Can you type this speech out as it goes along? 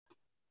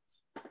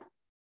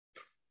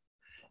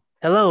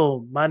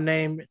Hello, my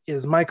name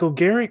is Michael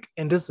Garrick,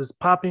 and this is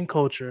Popping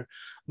Culture.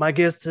 My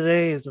guest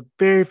today is a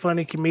very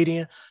funny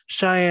comedian,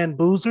 Cheyenne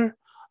Boozer.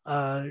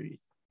 Uh,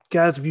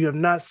 Guys, if you have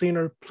not seen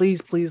her,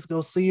 please go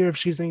see her if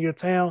she's in your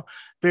town.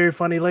 Very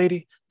funny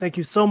lady. Thank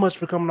you so much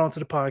for coming on to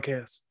the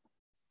podcast.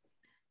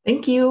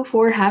 Thank you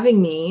for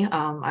having me.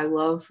 I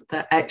love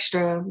the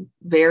extra,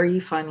 very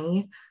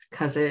funny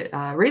because it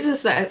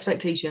raises the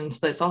expectations,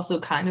 but it's also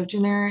kind of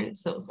generic.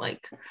 So it's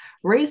like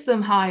raise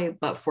them high,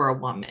 but for a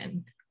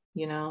woman.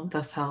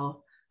 That's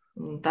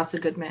a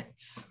good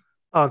mix.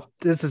 Oh,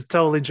 this is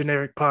totally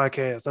generic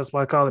podcast. That's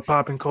why I call it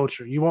Popping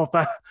Culture. You won't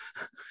find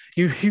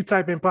you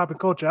type in Popping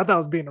Culture. I thought I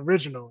was being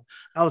original.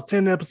 I was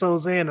 10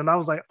 episodes in and I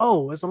was like,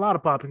 oh, it's a lot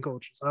of popping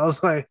cultures. I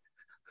was like,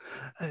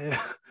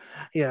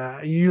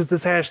 yeah, you use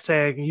this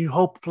hashtag and you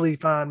hopefully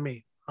find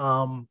me.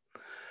 But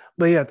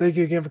yeah, thank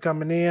you again for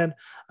coming in.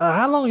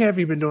 How long have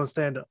you been doing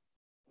stand up?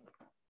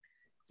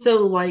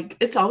 So, like,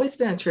 it's always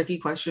been a tricky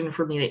question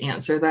for me to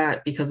answer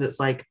that because it's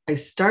like I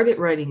started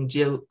writing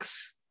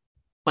jokes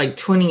like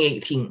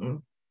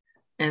 2018.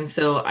 And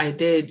so I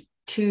did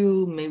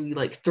two, maybe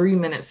like 3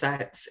 minute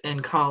sets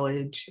in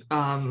college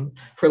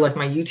for like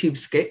my YouTube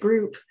skit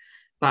group.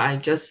 But I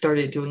just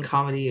started doing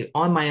comedy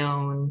on my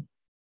own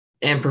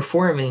and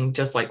performing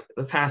just like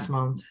the past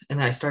month. And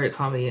then I started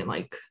comedy in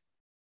like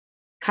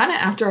kind of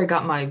after I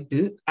got my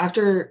boot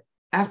after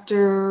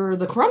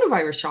the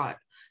coronavirus shot.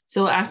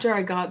 So after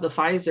I got the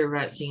Pfizer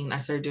vaccine, I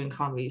started doing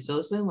comedy. So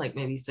it's been like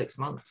maybe 6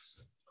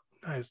 months.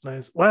 Nice,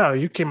 nice. Wow,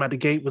 you came out the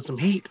gate with some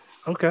heat.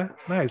 Okay,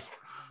 nice,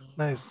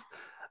 nice.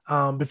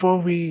 Before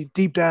we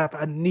deep dive,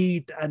 I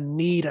need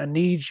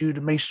you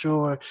to make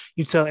sure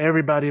you tell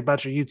everybody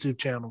about your YouTube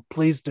channel.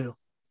 Please do.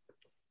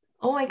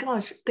 Oh my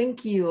gosh,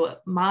 thank you.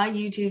 My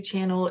YouTube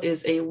channel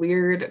is a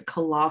weird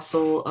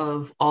colossal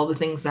of all the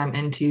things I'm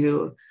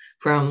into,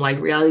 from like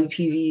reality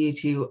TV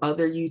to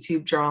other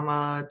YouTube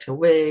drama to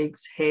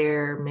wigs,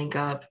 hair,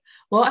 makeup.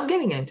 Well, I'm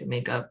getting into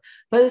makeup,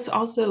 but it's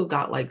also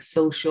got like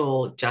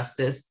social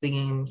justice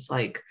themes.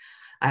 Like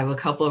I have a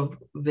couple of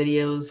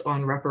videos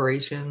on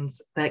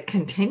reparations that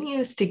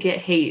continues to get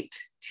hate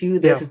to Yeah,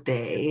 this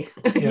day.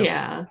 yeah,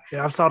 Yeah.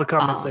 yeah. I saw the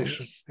comment Um,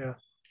 section. Yeah.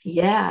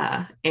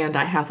 yeah, and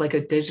I have like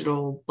a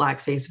digital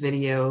blackface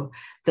video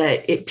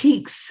that it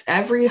peaks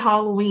every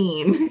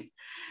Halloween,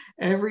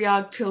 every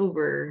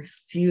October.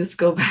 Views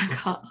go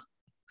back up.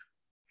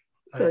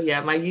 So Nice.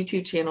 yeah, my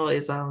YouTube channel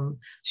is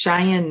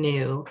Cheyenne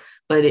New,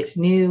 but it's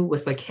new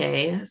with a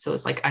K, so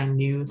it's like I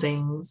knew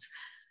things,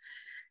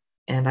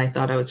 and I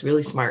thought I was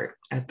really smart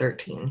at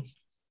 13.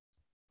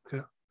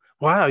 Okay.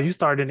 Wow, you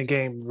started in the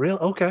game. Real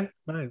okay,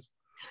 nice.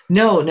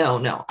 No, no,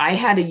 no. I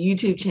had a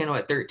YouTube channel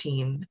at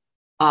 13.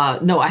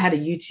 No, I had a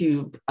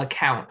YouTube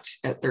account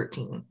at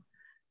 13.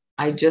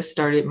 I just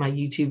started my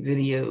YouTube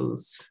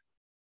videos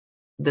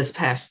this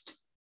past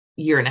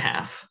year and a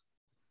half.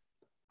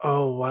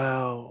 Oh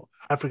wow.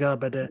 I forgot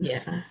about that.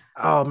 Yeah.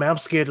 Oh man, I'm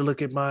scared to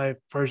look at my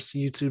first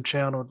YouTube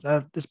channel.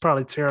 It's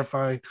probably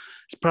terrifying.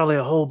 It's probably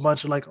a whole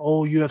bunch of like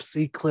old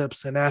UFC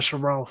clips and Asher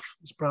Rolf.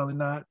 It's probably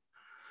not.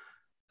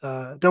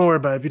 Don't worry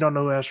about it. If you don't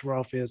know who Asher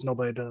Rolf is,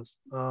 nobody does.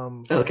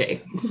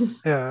 Okay.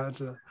 Yeah,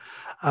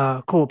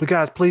 cool. But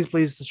guys,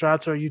 please subscribe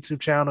to our YouTube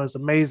channel. It's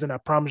amazing. I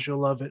promise you'll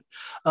love it.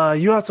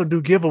 You also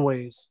do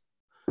giveaways.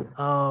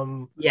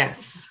 Um,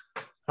 Yes.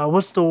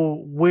 what's the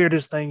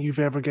weirdest thing you've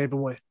ever gave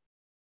away?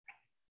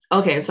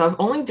 Okay. So I've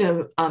only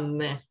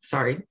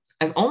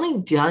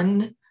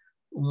done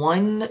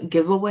one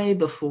giveaway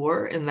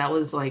before, and that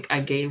was like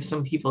I gave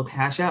some people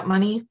Cash App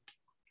money.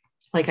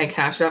 Like I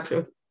Cash App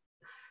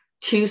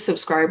two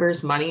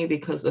subscribers money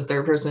because the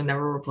third person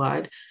never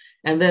replied.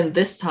 And then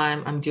this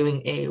time I'm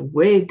doing a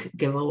wig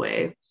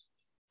giveaway.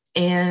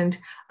 And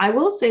I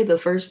will say the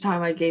first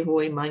time I gave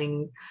away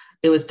money,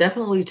 it was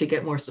definitely to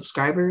get more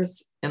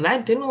subscribers. And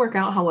that didn't work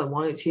out how I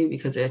wanted to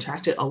because it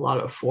attracted a lot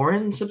of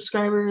foreign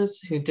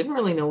subscribers who didn't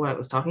really know what I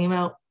was talking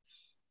about.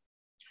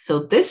 So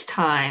this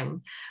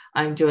time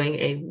I'm doing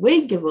a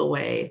wig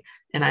giveaway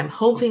and I'm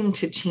hoping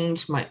to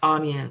change my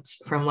audience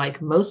from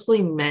like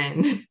mostly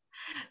men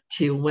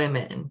to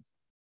women.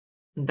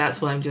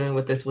 That's what I'm doing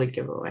with this wig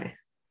giveaway.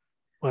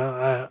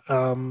 Well,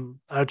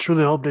 I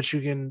truly hope that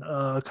you can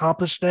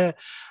accomplish that.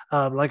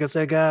 Like I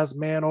said, guys,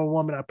 man or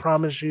woman, I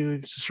promise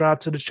you, subscribe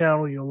to the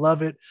channel, you'll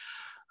love it.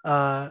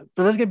 But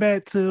let's get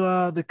back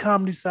to the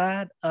comedy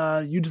side.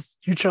 You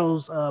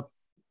chose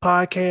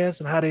podcasts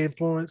and how they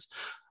influence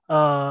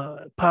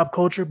pop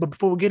culture. But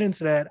before we get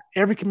into that,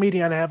 every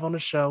comedian I have on the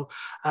show,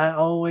 I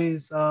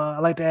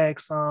like to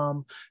ask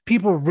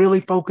people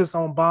really focus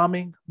on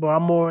bombing, but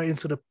I'm more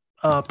into the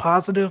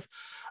positive.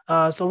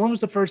 So when was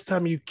the first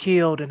time you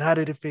killed and how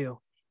did it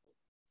feel?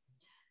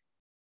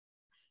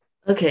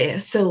 Okay,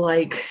 so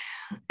like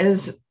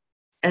as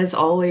as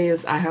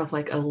always, I have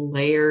like a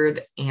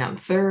layered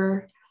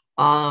answer.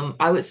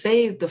 I would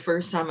say the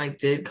first time I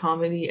did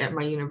comedy at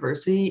my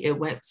university, it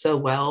went so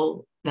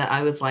well that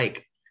I was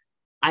like,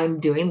 I'm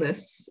doing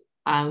this.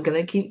 I'm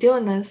gonna keep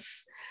doing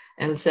this.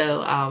 And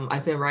so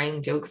I've been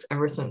writing jokes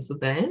ever since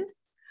then.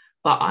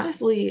 But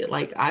honestly,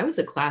 like I was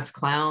a class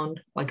clown,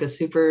 like a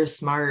super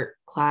smart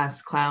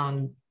class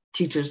clown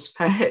teacher's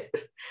pet.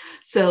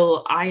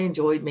 So I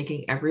enjoyed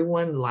making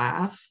everyone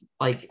laugh.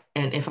 Like,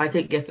 and if I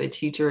could get the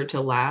teacher to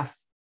laugh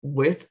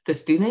with the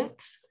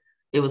students,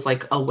 it was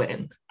like a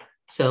win.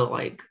 So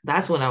like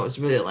that's when I was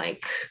really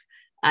like,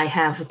 I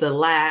have the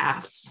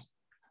laughs,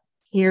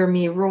 hear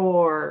me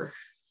roar.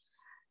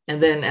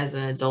 And then as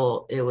an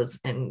adult, it was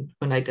in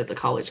when I did the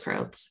college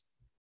crowds.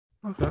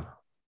 Okay,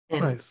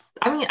 And nice.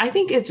 I mean, I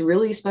think it's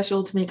really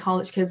special to make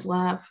college kids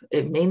laugh.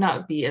 It may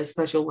not be as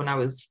special when I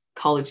was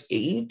college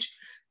age,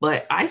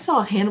 but I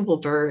saw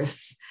Hannibal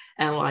Buress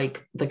and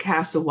like the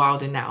cast of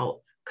Wild and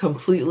Out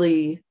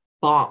completely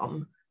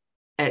bomb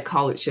at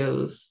college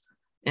shows.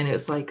 And it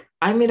was like,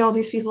 I made all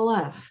these people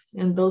laugh,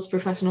 and those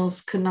professionals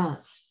could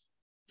not.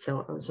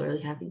 So I was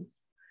really happy.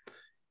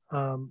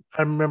 I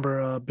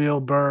remember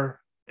Bill Burr,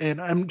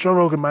 and Joe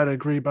Rogan might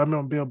agree, but I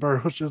remember Bill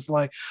Burr was just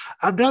like,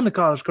 "I've done the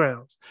college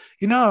crowds.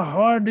 You know how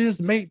hard it is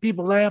to make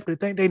people laugh. They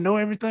think they know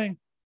everything."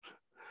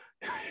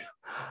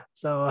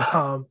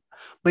 So,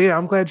 but yeah,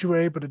 I'm glad you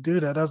were able to do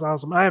that. That's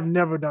awesome. I have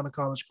never done a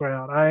college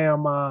crowd. I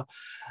am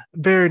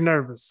very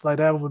nervous. Like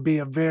that would be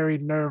a very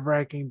nerve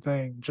wracking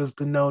thing, just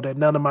to know that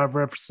none of my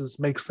references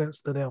make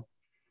sense to them.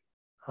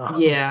 Um,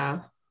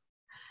 Yeah.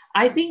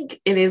 I think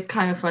it is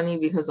kind of funny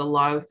because a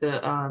lot of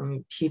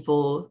the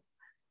people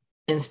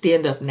in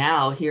stand up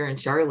now here in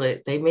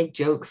Charlotte, they make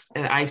jokes,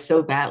 and I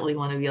so badly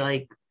want to be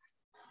like,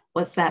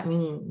 what's that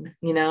mean?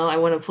 You know, I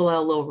want to pull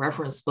out a little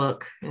reference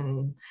book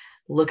and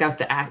look out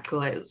the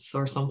accolades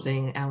or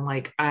something. And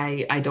like,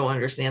 I don't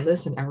understand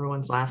this, and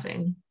everyone's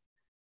laughing.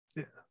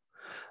 yeah.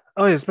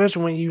 Oh, yeah,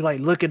 especially when you like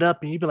look it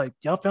up and you be like,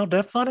 "Y'all found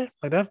that funny?"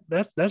 Like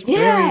that's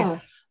very Yeah.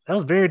 that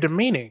was very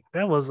demeaning.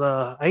 That was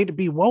I hate to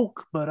be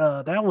woke,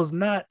 but that was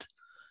not.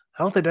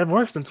 I don't think that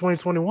works in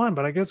 2021,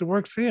 but I guess it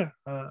works here.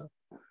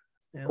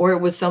 Yeah. Or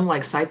it was some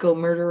like psycho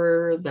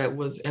murderer that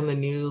was in the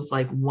news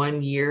like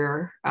 1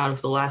 year out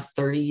of the last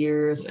 30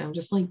 years. And I'm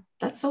just like,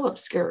 that's so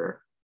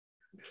obscure.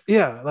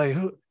 Yeah, like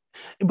who,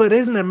 but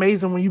isn't it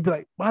amazing when you be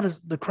like, why does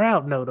the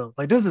crowd know though?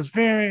 Like this is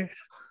very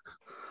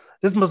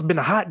this must have been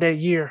a hot that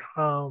year.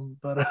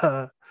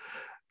 But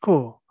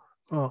cool.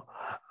 Cool.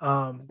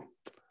 Um,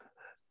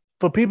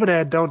 for people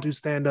that don't do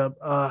stand up,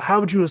 how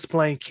would you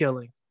explain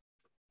killing?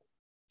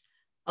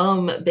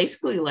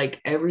 Basically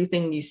like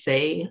everything you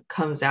say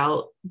comes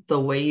out the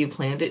way you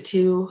planned it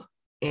to,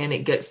 and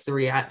it gets the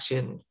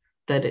reaction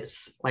that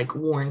it's like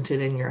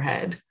warranted in your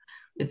head.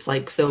 It's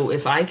like, so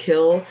if I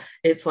kill,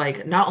 it's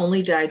like not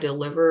only did I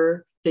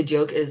deliver the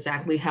joke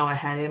exactly how I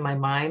had it in my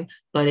mind,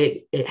 but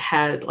it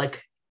had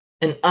like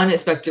an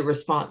unexpected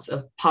response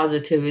of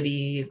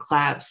positivity,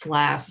 claps,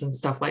 laughs, and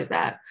stuff like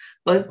that.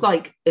 But it's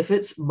like if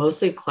it's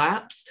mostly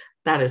claps,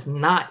 that is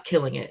not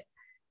killing it.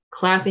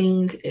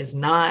 Clapping is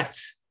not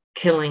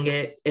killing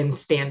it in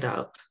stand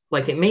up.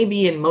 Like it may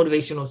be in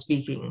motivational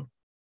speaking,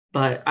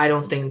 but I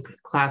don't think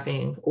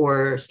clapping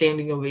or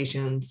standing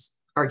ovations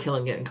are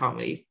killing it in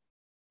comedy.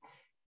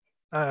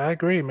 I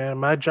agree, man.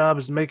 My job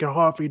is making it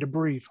hard for you to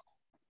breathe.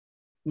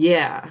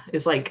 Yeah,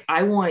 it's like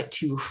I want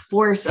to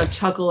force a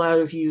chuckle out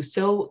of you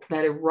so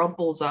that it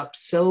rumples up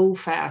so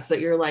fast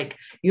that you're like,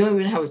 you don't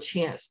even have a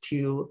chance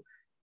to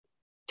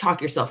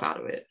talk yourself out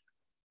of it.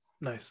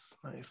 Nice,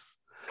 nice.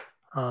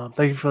 Thank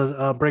you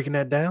for breaking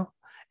that down.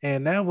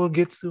 And now we'll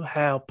get to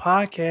how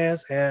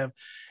podcasts have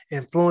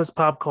influenced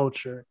pop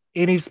culture.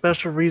 Any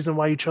special reason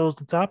why you chose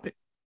the topic?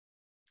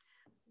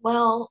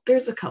 Well,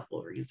 there's a couple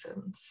of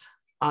reasons.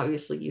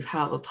 Obviously, you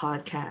have a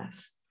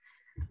podcast,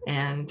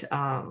 and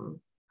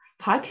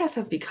podcasts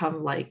have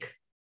become like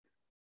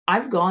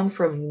I've gone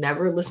from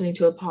never listening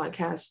to a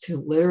podcast to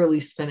literally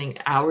spending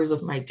hours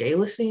of my day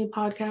listening to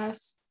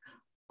podcasts,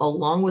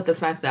 along with the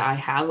fact that I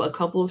have a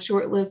couple of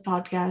short lived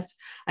podcasts.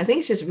 I think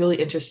it's just really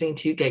interesting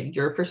to get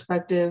your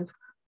perspective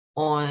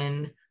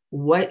on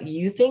what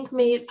you think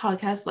made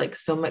podcasts like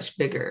so much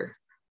bigger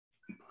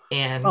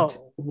and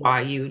Oh,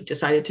 why you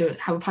decided to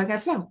have a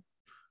podcast now.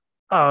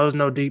 oh, there's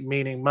no deep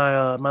meaning.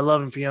 My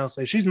loving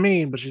fiance, she's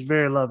mean, but she's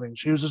very loving.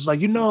 She was just like,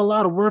 you know, a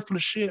lot of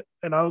worthless shit,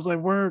 and I was like,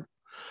 word.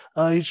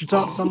 You should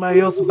talk to somebody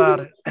else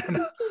about it.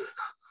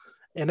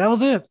 And that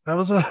was it. That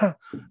was that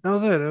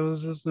was it. It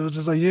was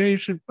just like, yeah, you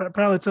should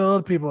probably tell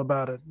other people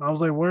about it. And I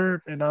was like,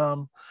 word, and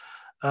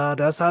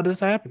that's how this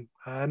happened.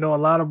 I know a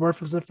lot of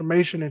worthless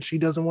information, and she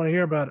doesn't want to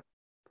hear about it.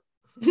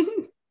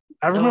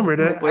 I Oh, remember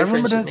my that. I boyfriend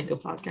remember should that. make a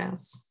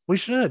podcast. We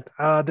should.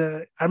 I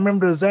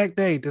remember the exact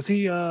day. Does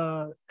he?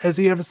 Has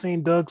he ever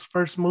seen Doug's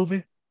first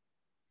movie?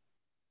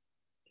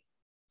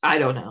 I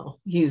don't know.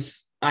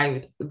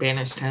 I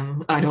banished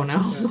him. I don't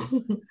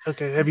Okay. know.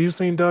 Okay. Have you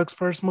seen Doug's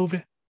first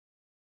movie?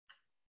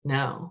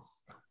 No,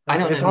 I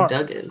Okay. don't It's know who hard.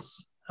 Doug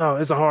is. Oh,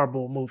 it's a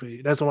horrible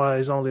movie. That's why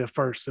it's only a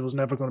first. It was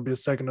never going to be a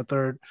second or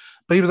third.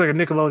 But he was like a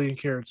Nickelodeon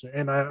character,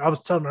 and I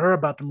was telling her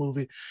about the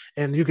movie,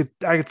 and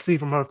I could see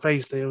from her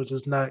face that it was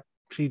just not.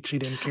 She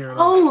didn't care at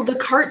all. Oh, the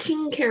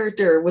cartoon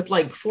character with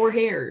like four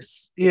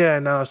hairs. Yeah,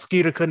 and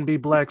Skeeter couldn't be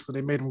black, so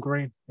they made him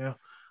green. Yeah.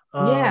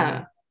 Um,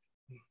 Yeah.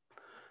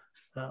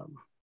 um,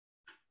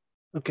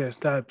 Okay,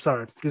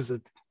 sorry.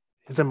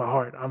 It's in my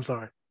heart. I'm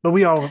sorry, but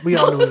we all knew he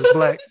was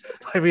black.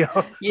 Like we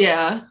all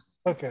Yeah.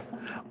 okay.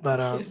 But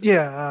but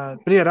yeah,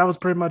 that was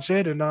pretty much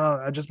it. And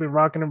I just been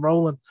rocking and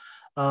rolling.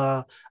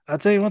 I'll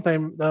tell you one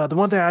thing. The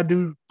one thing I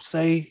do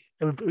say,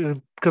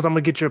 because I'm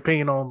gonna get your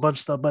opinion on a bunch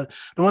of stuff, but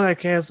the one I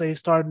can say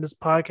starting this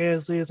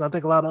podcast is, I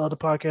think a lot of other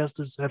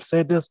podcasters have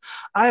said this.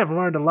 I have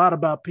learned a lot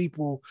about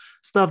people,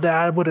 stuff that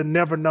I would have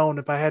never known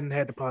if I hadn't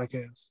had the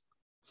podcast.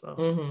 So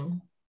Mm-hmm.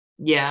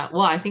 Yeah.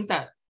 Well, I think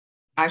that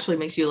actually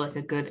makes you like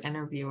a good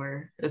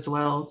interviewer as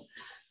well.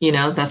 You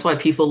know, that's why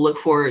people look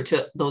forward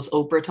to those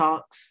Oprah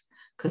talks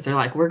because they're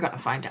like, we're going to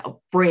find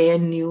out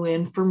brand new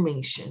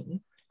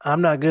information.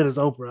 I'm not good as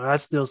Oprah. I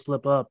still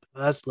slip up.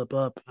 I slip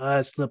up.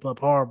 I slip up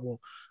horrible.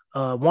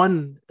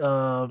 One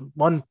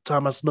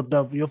time I slipped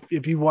up.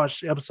 If you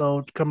watch the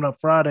episode coming up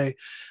Friday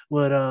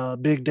with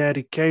Big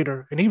Daddy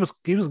Cater, and he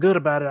was good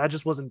about it. I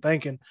just wasn't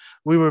thinking.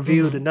 We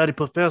reviewed the Mm-hmm. Nutty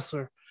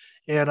Professor,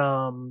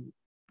 and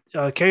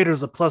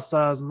Cater's a plus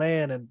size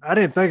man, and I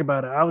didn't think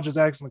about it. I was just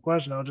asking the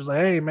question. I was just like,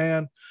 "Hey,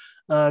 man,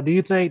 do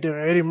you think that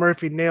Eddie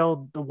Murphy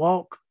nailed the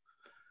walk?"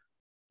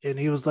 And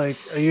he was like,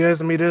 "Are you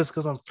asking me this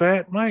because I'm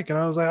fat, Mike?" And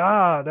I was like,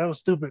 that was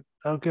stupid.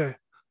 Okay.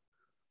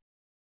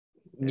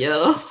 Yeah.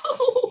 Yeah.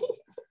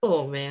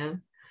 Oh,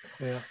 man.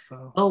 Yeah.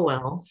 So Oh,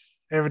 well.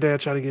 every day I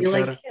try to get You're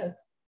better. like, yeah,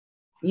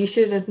 you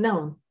should have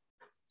known.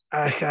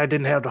 I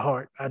didn't have the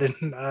heart. I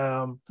didn't.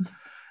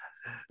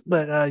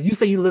 But you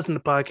say you listen to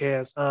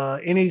podcasts.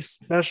 Any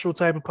special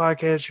type of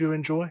podcast you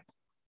enjoy?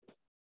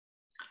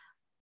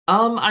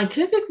 I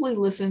typically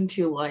listen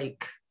to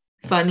like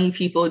funny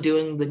people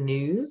doing the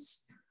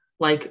news.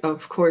 Like,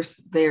 of course,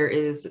 there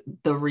is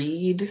The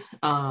Read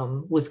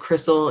with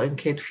Crystal and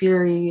Kid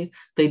Fury.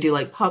 They do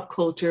like pop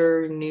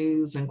culture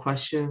news and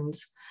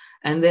questions.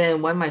 And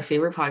then one of my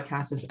favorite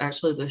podcasts is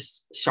actually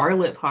this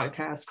Charlotte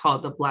podcast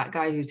called The Black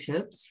Guy Who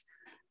Tips.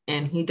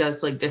 And he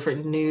does like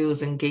different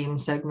news and game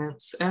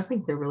segments. And I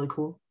think they're really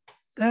cool.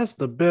 That's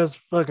the best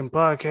fucking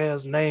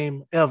podcast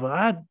name ever.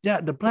 I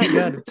got the black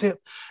guy the tip.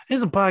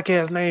 It's a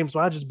podcast name, so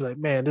I just be like,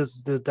 man,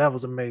 that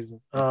was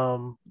amazing.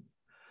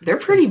 They're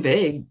pretty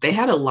big. They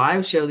had a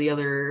live show the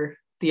other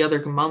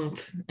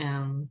month,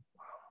 and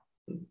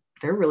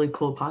they're really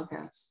cool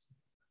podcasts.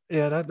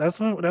 Yeah, that's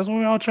what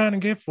we're all trying to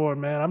get for,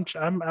 man.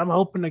 I'm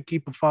hoping to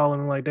keep a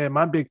following like that.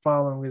 My big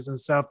following is in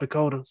South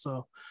Dakota,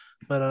 so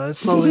but it's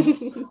slowly.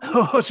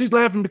 Oh, she's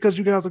laughing because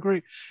you guys are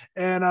great,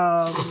 and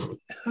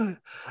but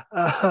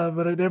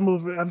they're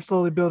moving. I'm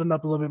slowly building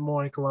up a little bit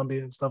more in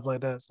Colombia and stuff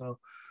like that. So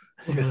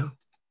yeah, Mhm.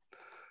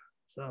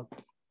 so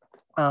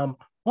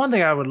one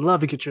thing I would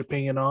love to get your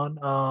opinion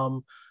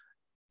on.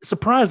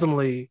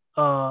 Surprisingly,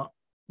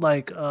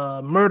 like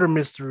murder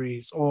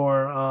mysteries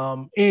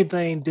or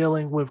anything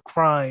dealing with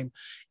crime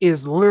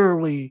is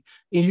literally,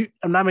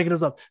 I'm not making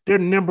this up, they're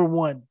number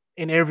one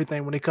in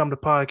everything when it comes to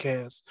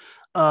podcasts.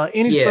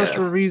 Any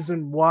special Yeah.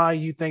 reason why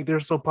you think they're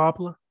so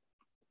popular?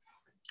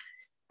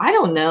 I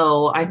don't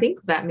know. I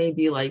think that may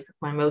be like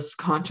my most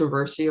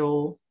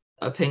controversial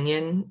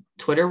opinion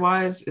Twitter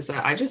wise is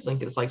that I just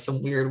think it's like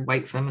some weird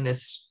white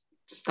feminist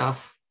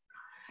stuff.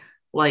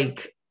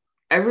 Like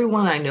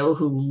everyone I know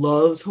who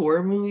loves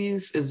horror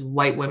movies is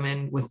white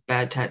women with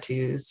bad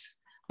tattoos.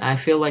 And I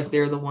feel like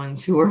they're the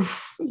ones who are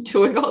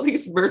doing all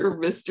these murder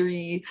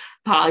mystery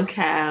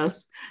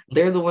podcasts.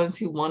 They're the ones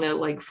who want to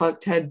like fuck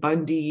Ted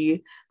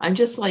Bundy. I'm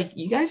just like,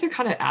 you guys are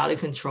kind of out of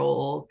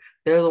control.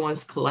 They're the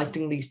ones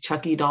collecting these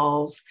Chucky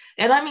dolls.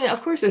 And I mean,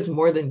 of course, it's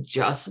more than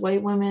just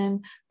white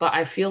women, but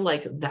I feel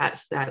like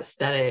that's that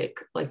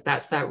aesthetic. Like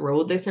that's that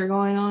road that they're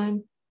going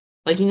on.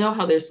 Like, you know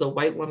how there's the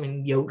white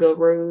woman yoga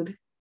road?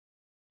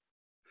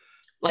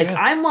 Like Yeah.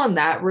 I'm on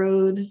that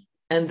road,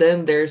 and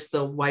then there's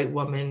the white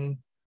woman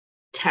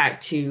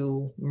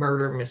tattoo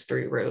murder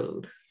mystery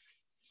road.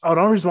 Oh,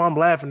 the only reason why I'm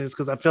laughing is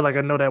because I feel like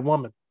I know that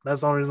woman.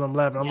 That's the only reason I'm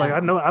laughing. I'm like, Yeah. I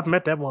know I've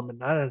met that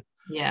woman.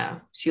 Yeah.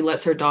 She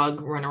lets her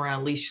dog run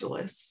around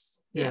leashless.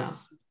 Yeah.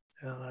 Yes.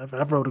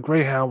 I've rode a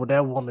Greyhound with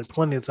that woman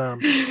plenty of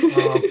times.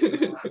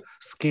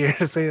 Scared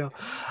as hell.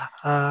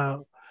 Uh,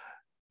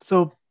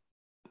 so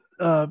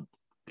uh,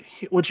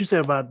 what you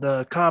said about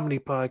the comedy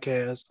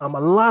podcast, a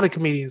lot of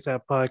comedians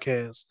have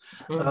podcasts,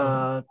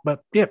 Mhm. but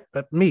yeah,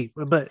 but me,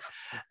 but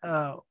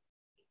uh,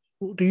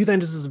 do you think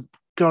this is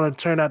going to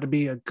turn out to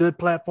be a good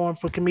platform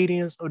for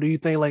comedians, or do you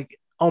think like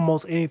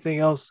almost anything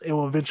else, it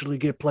will eventually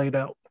get played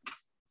out?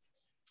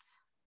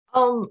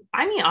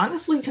 I mean,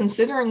 honestly,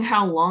 considering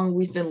how long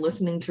we've been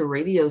listening to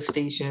radio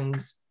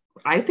stations,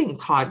 I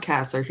think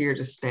podcasts are here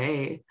to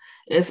stay.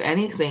 If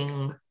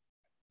anything,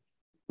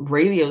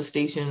 radio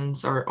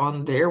stations are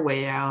on their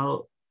way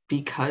out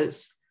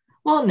because,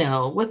 well,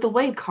 no, with the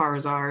way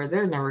cars are,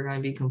 they're never going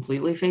to be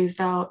completely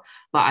phased out.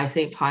 But I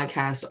think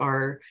podcasts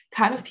are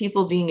kind of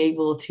people being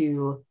able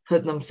to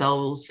put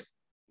themselves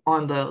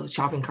on the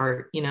shopping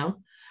cart,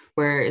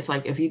 where it's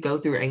like if you go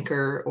through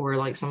Anchor or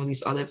like some of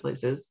these other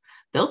places,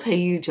 they'll pay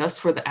you just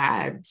for the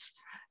ads.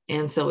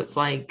 And so it's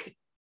like,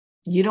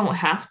 you don't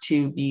have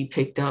to be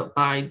picked up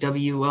by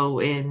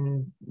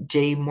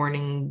WONJ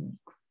Morning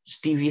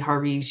Stevie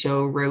Harvey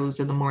show, Rose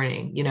in the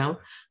morning.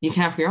 You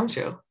can have your own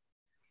show.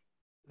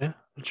 Yeah,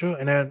 true.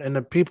 And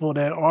the people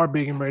that are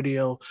big in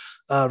radio,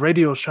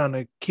 radio's trying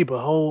to keep a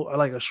whole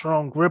like a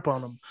strong grip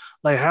on them.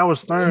 Like Howard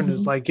Stern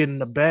is Mhm. like getting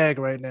the bag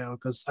right now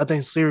because I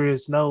think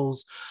Sirius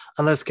knows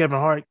unless Kevin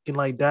Hart can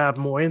like dive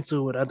more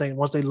into it. I think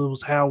once they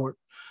lose Howard,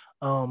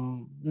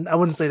 I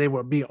wouldn't say they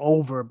would be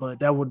over, but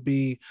that would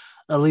be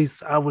at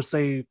least I would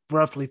say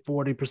roughly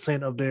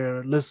 40% of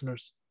their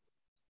listeners.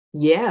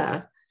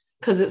 Yeah.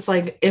 Because it's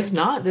like, if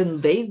not, then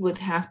they would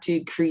have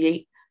to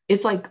create.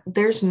 It's like,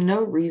 there's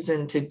no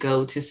reason to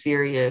go to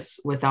Sirius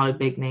without a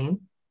big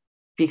name.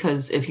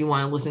 Because if you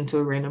want to listen to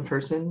a random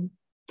person,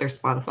 there's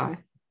Spotify.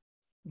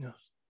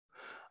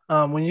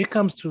 Yeah. When it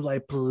comes to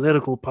like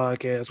political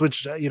podcasts,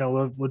 which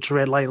we'll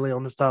tread lightly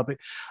on this topic,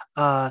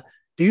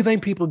 do you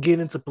think people get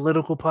into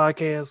political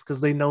podcasts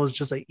because they know it's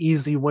just an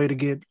easy way to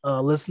get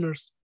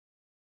listeners?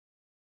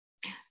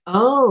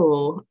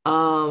 Oh,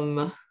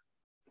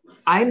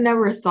 I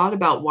never thought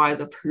about why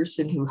the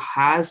person who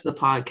has the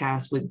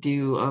podcast would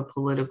do a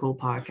political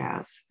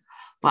podcast,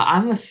 but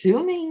I'm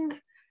assuming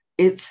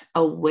it's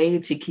a way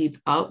to keep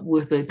up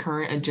with the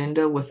current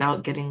agenda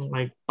without getting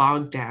like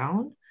bogged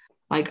down.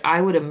 Like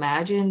I would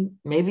imagine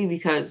maybe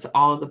because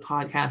all of the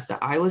podcasts that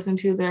I listen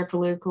to that are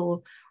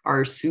political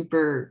are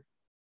super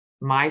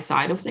my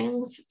side of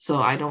things.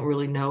 So I don't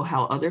really know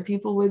how other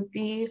people would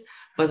be.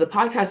 But the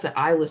podcasts that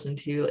I listen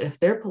to, if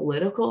they're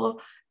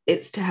political,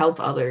 it's to help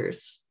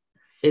others.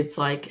 It's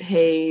like,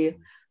 hey,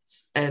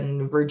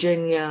 and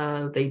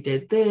Virginia, they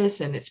did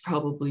this, and it's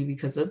probably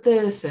because of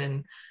this.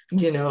 And,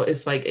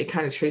 it's like it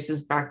kind of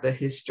traces back the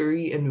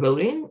history in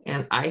voting.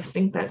 And I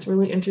think that's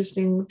really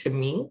interesting to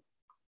me.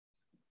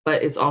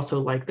 But it's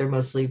also like they're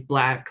mostly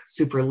Black,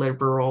 super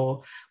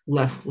liberal,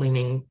 left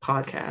leaning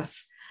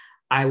podcasts.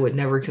 I would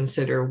never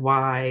consider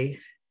why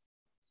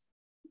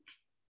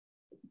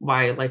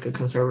like a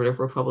conservative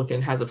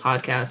Republican has a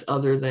podcast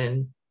other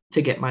than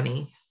to get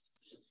money.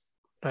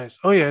 Nice.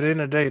 Oh yeah, at the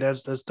end of the day,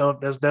 that's tough.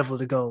 That's definitely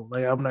the goal.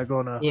 Like I'm not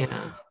gonna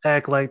Yeah.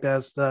 act like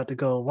that's not the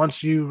goal.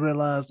 Once you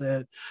realize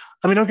that,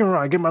 I mean, don't get me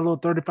wrong, I get my little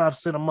 35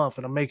 cents a month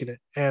and I'm making it.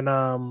 And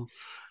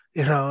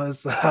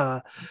it's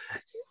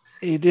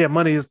yeah,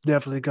 money is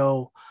definitely the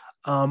goal.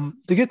 To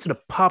get to the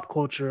pop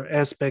culture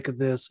aspect of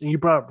this, and you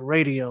brought up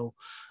radio,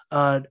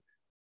 uh,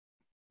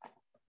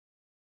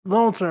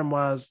 long term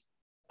wise,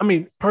 I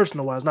mean,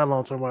 personal wise, not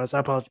long term wise, I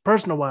apologize.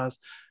 Personal wise,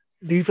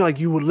 do you feel like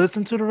you would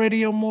listen to the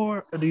radio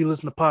more or do you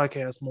listen to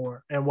podcasts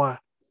more and why?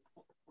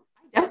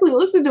 Definitely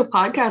listen to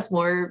podcasts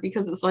more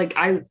because it's like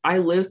I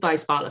live by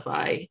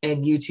Spotify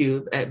and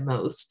YouTube at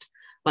most.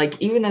 Like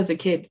even as a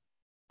kid.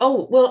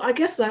 Oh, well, I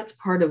guess that's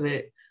part of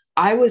it.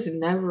 I was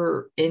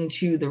never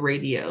into the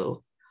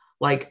radio.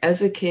 Like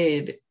as a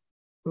kid,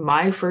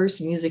 my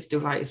first music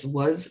device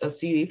was a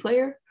CD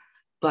player,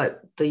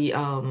 but the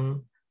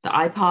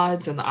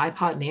iPods and the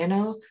iPod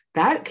Nano,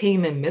 that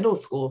came in middle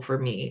school for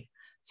me.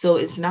 So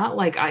it's not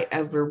like I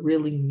ever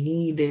really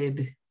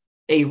needed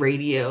a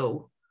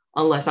radio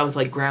unless I was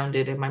like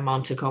grounded and my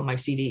mom took all my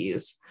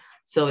CDs.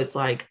 So it's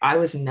like I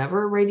was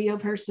never a radio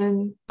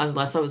person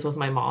unless I was with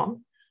my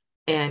mom.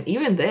 And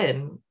even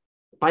then,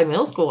 by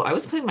middle school, I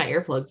was putting my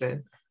earplugs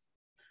in.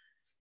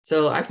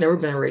 So I've never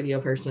been a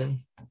radio person.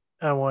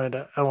 I wanted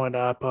an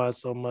iPod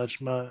so much.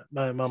 My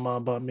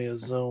mom bought me a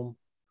Zoom.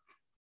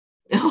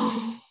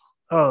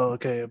 Oh,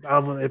 okay.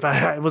 If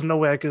I it was no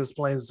way I could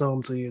explain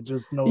Zoom to you.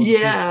 Just know it was a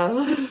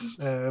piece.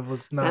 Yeah, It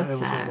was not. It that's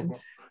was sad. horrible.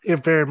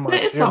 It very But much.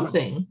 it's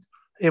something.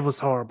 It was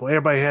horrible.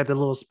 Everybody had the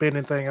little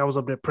spinning thing. I was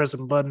up there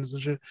pressing buttons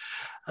and shit.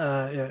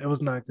 Yeah, it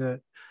was not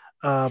good.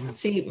 Um,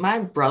 See,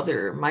 my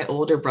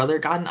older brother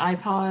got an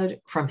iPod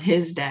from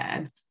his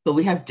dad, but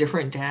we have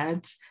different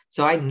dads.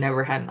 So I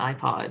never had an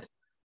iPod.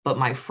 But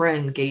my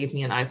friend gave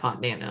me an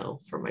iPod Nano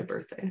for my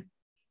birthday.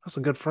 that's a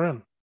good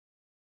friend.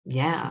 That's a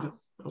Yeah, good.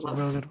 I That's a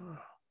real love good. him.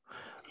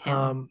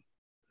 Um,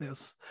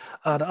 yes.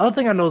 The other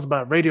thing I know is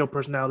about radio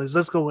personalities.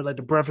 Let's go with like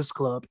the Breakfast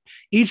Club.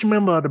 Each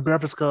member of the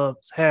Breakfast Club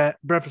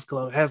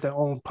has their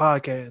own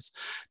podcast.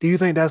 Do you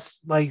think that's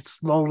like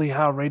slowly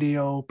how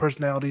radio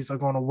personalities are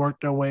going to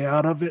work their way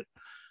out of it?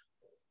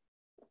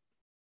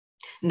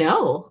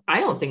 No, I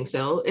don't think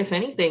so. If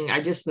anything,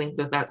 I just think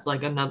that that's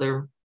like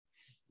another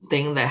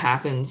thing that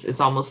happens. It's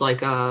almost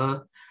like I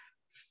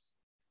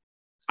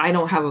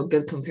don't have a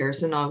good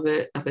comparison of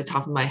it at the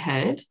top of my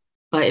head,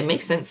 but it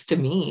makes sense to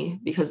me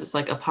because it's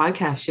like a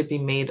podcast should be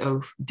made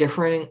of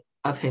different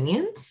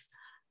opinions.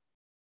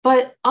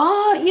 But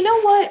you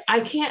know what? I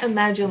can't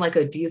imagine like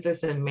a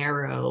Jesus and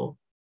Mero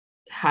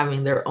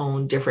having their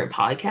own different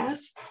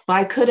podcasts, but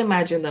I could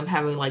imagine them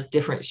having like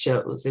different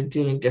shows and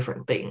doing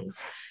different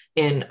things.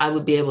 And I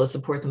would be able to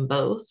support them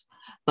both.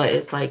 But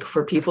it's like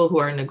for people who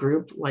are in a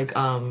group like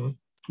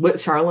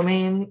with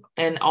Charlemagne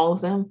and all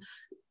of them,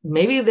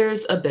 maybe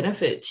there's a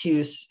benefit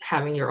to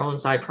having your own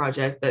side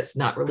project that's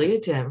not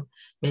related to him.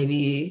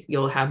 Maybe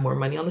you'll have more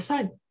money on the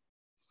side.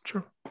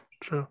 True,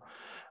 true.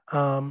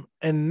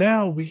 And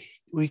now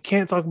we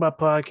can't talk about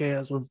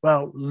podcasts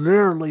without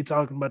literally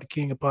talking about the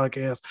king of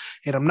podcasts.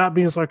 And I'm not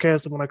being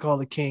sarcastic when I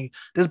call it king.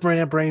 This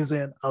brand brings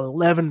in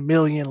 11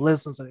 million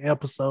listens an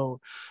episode,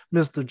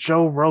 Mr.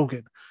 Joe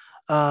Rogan.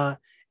 Uh,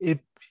 if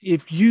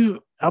I'm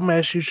gonna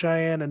ask you,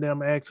 Cheyenne, and then I'm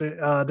gonna ask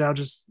her, then I'll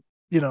just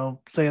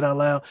say it out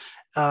loud.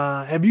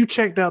 Have you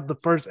checked out the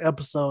first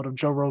episode of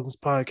Joe Rogan's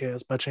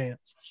podcast by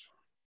chance?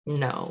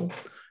 No.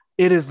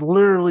 It is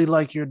literally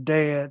like your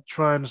dad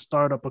trying to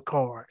start up a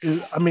car.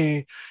 I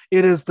mean,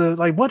 it is the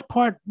like what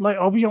part like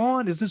are we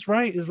on? Is this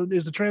right? Is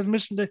the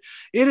transmission? It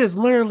is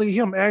literally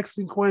him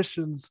asking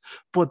questions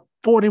for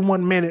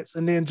 41 minutes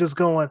and then just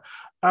going,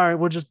 all right,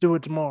 we'll just do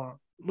it tomorrow.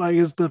 Like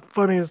it's the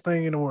funniest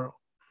thing in the world.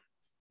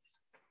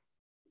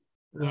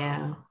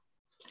 Yeah.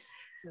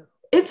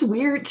 It's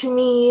weird to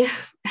me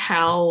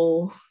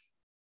how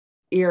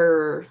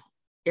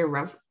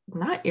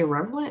not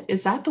irrelevant,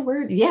 is that the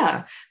word?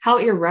 Yeah, how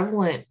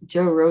irrelevant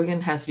Joe Rogan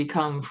has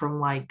become from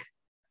like,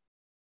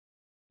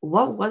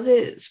 what was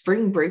it,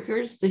 Spring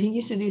Breakers? Did he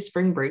used to do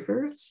Spring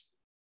Breakers?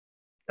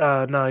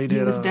 No, he He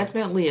did. was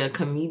definitely a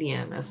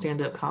comedian, a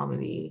stand-up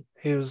comedy.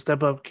 He was a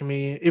step-up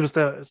comedian. He was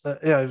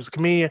yeah, he was a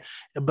comedian.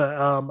 But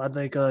I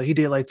think he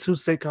did like 2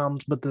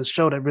 sitcoms. But the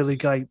show that really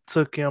like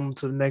took him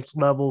to the next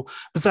level,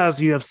 besides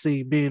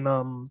UFC being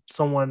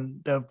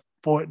someone that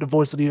for the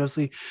voice of the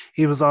UFC,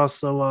 he was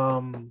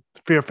also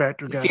Fear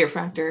Factor guy. Fear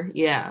Factor,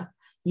 yeah,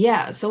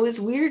 yeah. So it's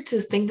weird to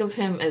think of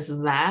him as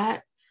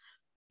that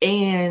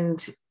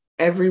and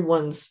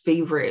everyone's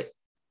favorite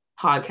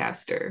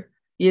podcaster.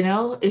 You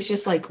know, it's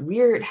just like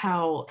weird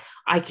how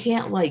I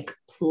can't like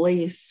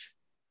place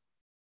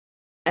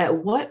at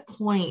what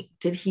point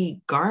did he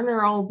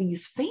garner all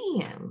these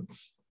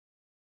fans?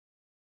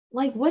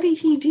 Like, what did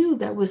he do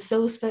that was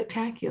so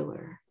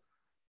spectacular?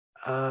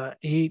 I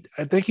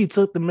think he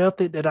took the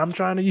method that I'm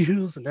trying to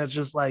use, and that's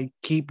just like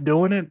keep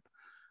doing it.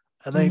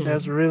 I think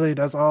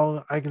that's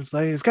all I can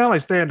say. It's kind of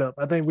like stand up.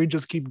 I think we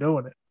just keep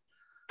doing it,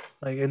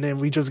 like, and then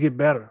we just get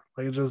better.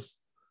 Like, it just,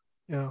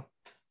 you know.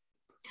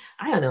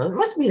 I don't know. It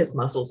must be his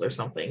muscles or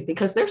something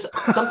because there's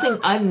something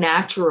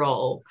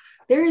unnatural.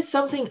 There is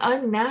something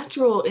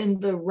unnatural in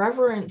the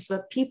reverence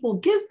that people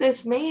give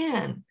this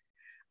man.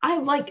 I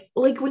like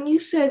when you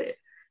said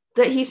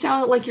that he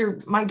sounded like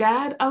my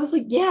dad. I was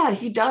like, yeah,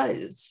 he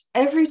does.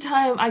 Every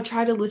time I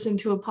try to listen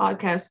to a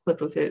podcast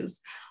clip of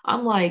his,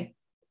 I'm like,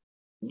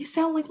 you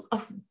sound like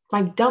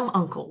my dumb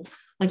uncle,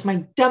 like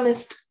my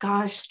dumbest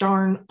gosh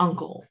darn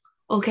uncle.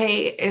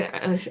 Okay,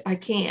 I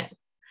can't.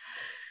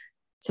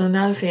 So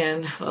not a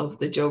fan of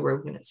the Joe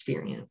Rogan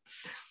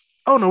experience.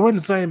 Oh no, we're in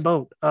the same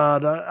boat.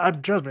 I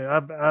trust me.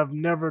 I've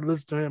never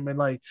listened to him, and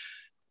like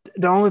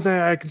the only thing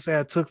I can say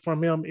I took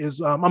from him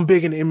is I'm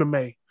big in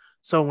MMA.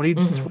 So when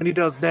he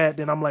does that,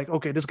 then I'm like,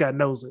 okay, this guy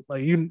knows it.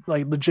 Like you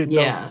like legit knows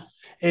it. Yeah.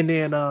 And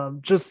then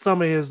just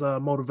some of his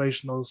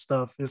motivational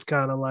stuff is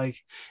kind of like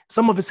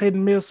some of it's hit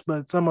and miss,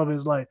 but some of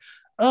it's like,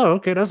 oh,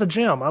 okay, that's a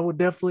gem. I would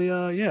definitely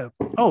yeah.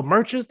 Oh,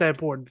 merch is that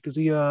important because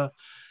he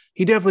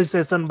definitely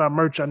said something about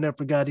merch. I never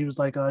forgot. He was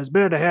like, it's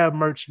better to have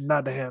merch than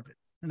not to have it.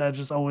 And I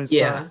just always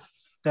thought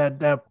Yeah.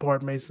 that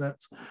part made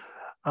sense.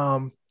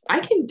 I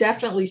can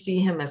definitely see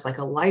him as like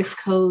a life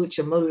coach,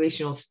 a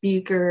motivational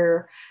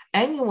speaker,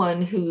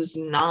 anyone who's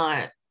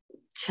not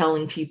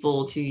telling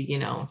people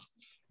to,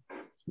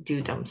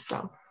 do dumb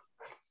stuff.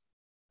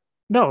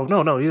 No.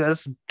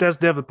 That's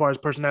definitely part of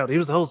his personality. He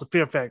was the host of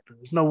Fear Factor.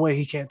 There's no way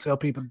he can't tell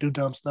people to do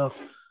dumb stuff.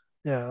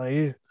 Yeah,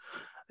 like,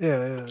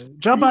 yeah.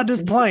 Jump out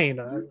this plane.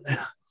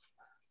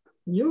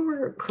 You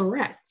were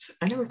correct.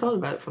 I never thought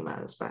about it from that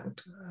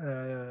aspect.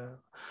 Yeah.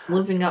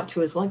 Living up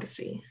to his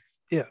legacy.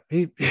 Yeah,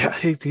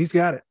 he's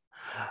got it.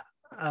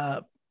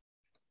 Uh,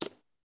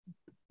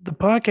 the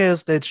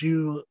podcast that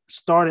you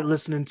started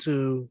listening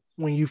to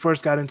when you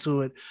first got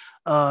into it,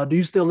 do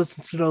you still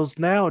listen to those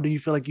now, or do you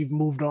feel like you've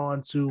moved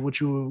on to what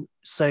you would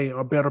say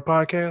are better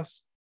podcasts?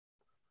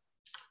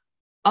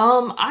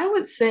 I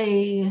would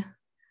say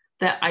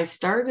that I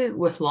started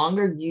with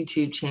longer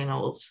YouTube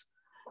channels,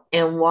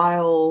 and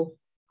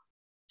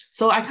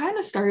so I kind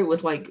of started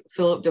with like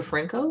Philip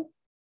DeFranco.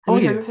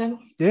 Have you heard of him?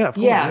 Yeah, of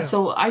course. Yeah,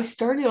 so I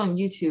started on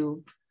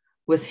YouTube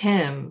with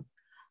him,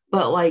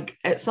 but like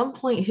at some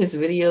point his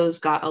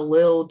videos got a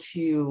little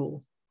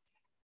too,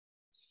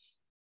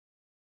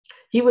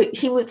 he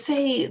would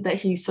say that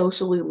he's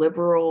socially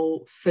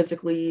liberal,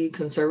 physically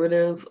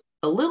conservative,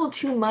 a little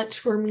too much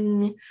for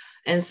me.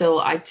 And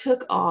so I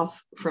took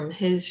off from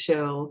his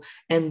show,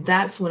 and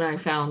that's when I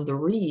found The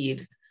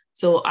Read.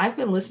 So I've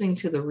been listening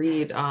to The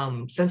Read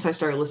since I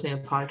started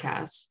listening to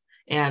podcasts,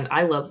 and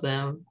I love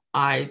them.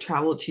 I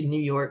traveled to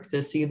New York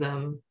to see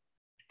them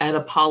at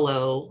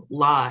Apollo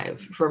live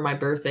for my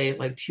birthday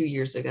like 2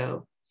 years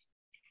ago.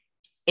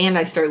 And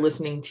I started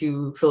listening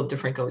to Philip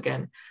DeFranco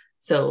again.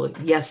 So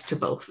yes to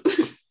both.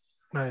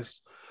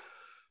 Nice.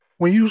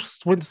 When you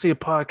went to see a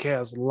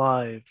podcast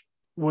live,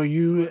 were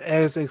you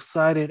as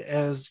excited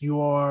as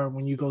you are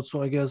when you go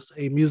to, I guess,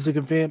 a music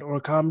event or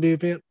a comedy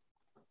event?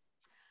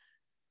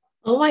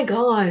 Oh my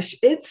gosh,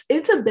 it's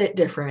a bit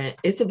different.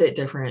 It's a bit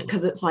different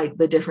because it's like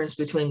the difference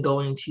between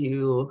going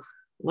to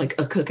like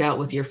a cookout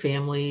with your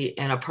family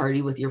and a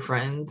party with your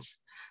friends.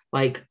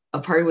 Like a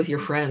party with your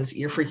friends,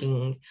 you're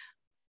freaking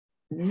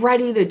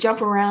ready to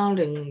jump around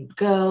and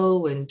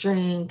go and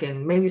drink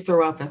and maybe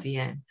throw up at the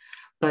end.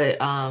 But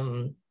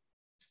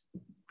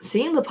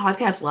seeing the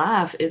podcast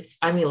laugh, it's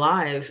I mean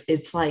live,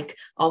 it's like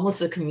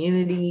almost a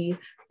community.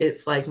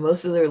 It's like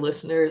most of their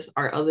listeners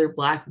are other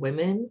Black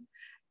women,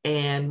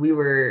 and we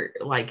were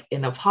like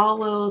in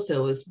Apollo,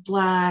 so it was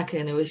Black,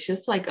 and it was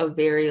just like a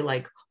very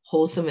like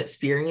wholesome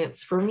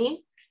experience for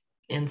me.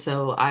 And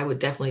so I would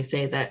definitely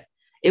say that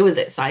it was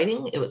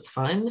exciting, it was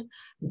fun,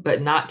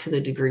 but not to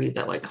the degree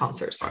that like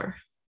concerts are.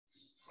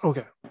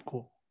 Okay,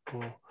 cool,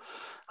 cool.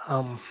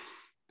 Um,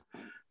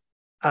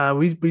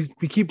 we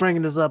keep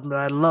bringing this up, and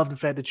I love the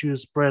fact that you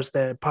expressed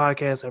that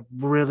podcasts have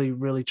really,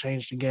 really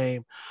changed the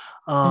game.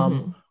 Um,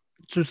 Mm-hmm.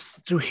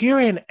 to to hear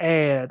an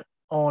ad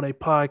on a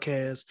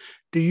podcast,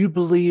 do you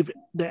believe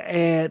the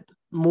ad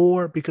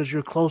more because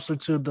you're closer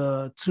to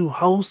the two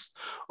hosts,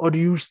 or do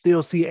you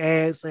still see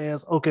ads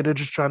as okay, they're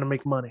just trying to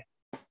make money?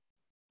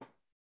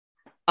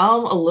 A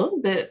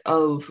little bit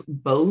of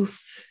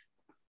both.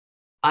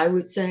 I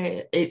would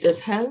say it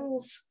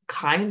depends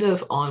kind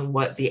of on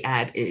what the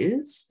ad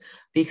is,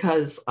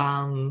 because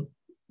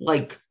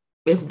like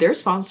if they're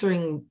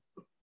sponsoring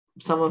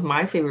some of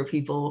my favorite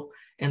people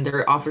and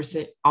they're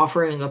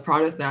offering a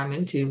product that I'm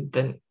into,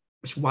 then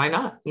why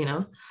not? You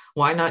know,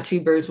 why not two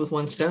birds with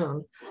one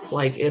stone?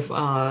 Like if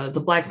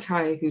the Black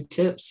Tie Who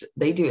Tips,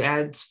 they do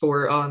ads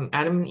for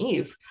Adam and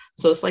Eve.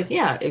 So it's like,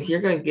 yeah, if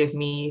you're gonna give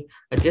me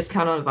a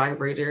discount on a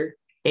vibrator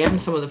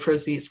and some of the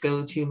proceeds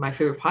go to my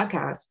favorite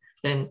podcast,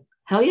 then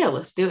hell yeah,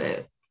 let's do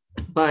it.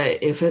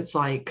 But if it's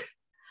like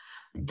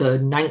the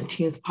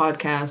 19th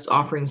podcast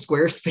offering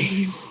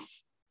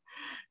Squarespace,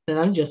 then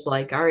I'm just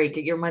like, all right,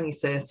 get your money,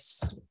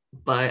 sis.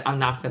 But I'm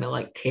not gonna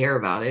like care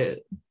about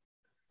it.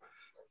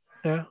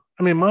 Yeah,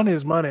 I mean, money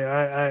is money.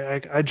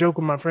 I joke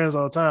with my friends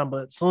all the time,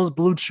 but as soon as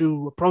Blue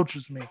Chew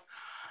approaches me,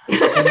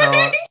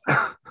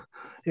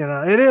 you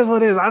know, it is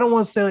what it is. I don't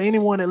want to tell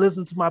anyone that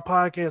listens to my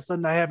podcast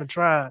something I haven't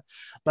tried,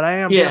 but I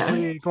am Yeah.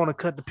 definitely going to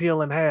cut the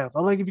pill in half.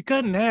 I'm like, if you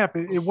cut in half,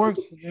 it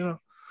works.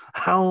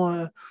 I don't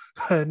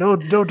want no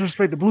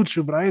disrespect to Blue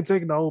Chew, but I ain't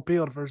taking the whole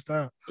pill the first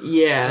time.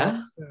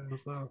 Yeah.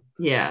 So,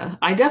 Yeah.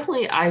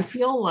 I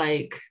feel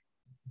like,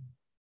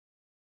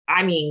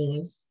 I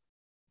mean,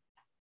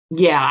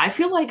 yeah, I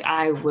feel like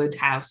I would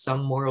have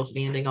some moral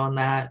standing on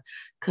that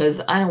because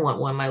I don't want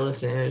one of my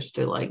listeners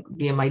to like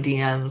be in my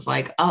DMs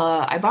like,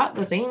 I bought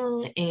the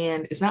thing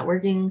and it's not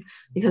working,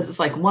 because it's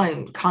like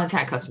one,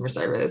 contact customer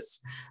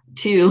service.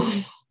 Two,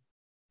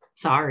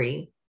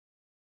 sorry.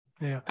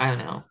 yeah. I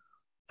don't know.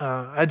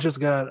 I just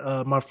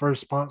got my first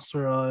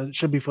sponsor. It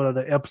should be for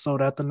the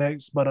episode after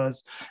next, but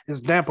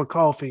it's Nampa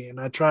Coffee, and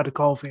I tried the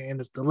coffee, and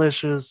it's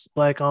delicious,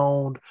 Black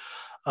owned,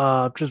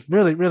 just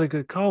really, really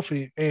good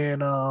coffee.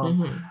 And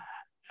Hmm.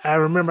 I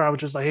remember I was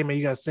just like, "Hey man,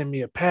 you gotta send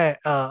me a pack,"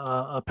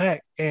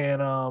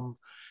 and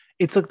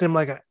it took them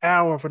like an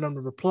hour for them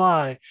to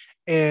reply.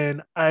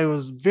 And I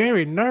was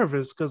very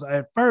nervous because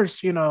at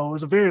first, it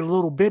was a very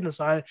little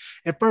business. At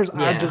first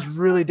I Yeah. just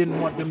really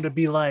didn't want them to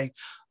be like,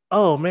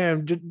 "Oh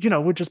man,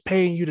 we're just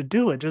paying you to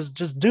do it.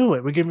 Just do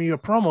it. We're giving you a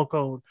promo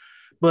code."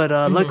 But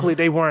luckily Hmm.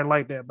 they weren't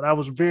like that. But I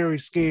was very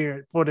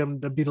scared for them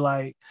to be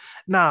like,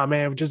 "Nah,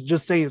 man,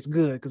 just say it's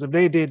good." Because if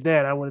they did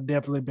that, I would have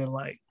definitely been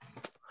like,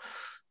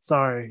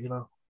 "Sorry,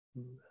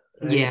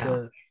 I hate Yeah.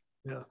 to,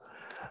 yeah."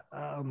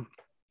 Um,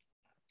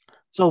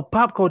 so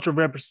pop culture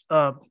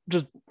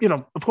just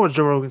of course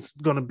Joe Rogan's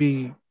going to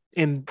be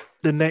in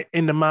in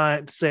the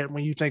mindset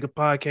when you think of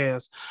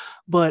podcasts,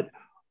 but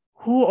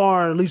who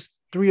are at least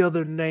three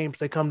other names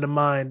that come to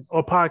mind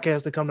or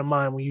podcasts that come to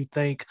mind when you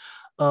think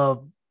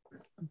of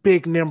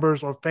big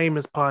numbers or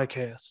famous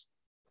podcasts?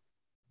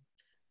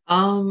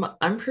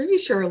 I'm pretty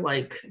sure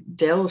like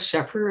Dale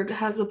Shepherd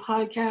has a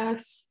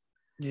podcast.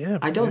 Yeah,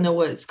 I don't yeah, know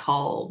what it's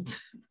called.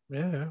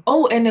 yeah,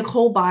 Oh, and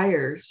Nicole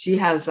Byer. She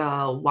has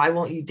Why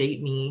Won't You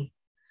Date Me?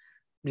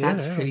 yeah,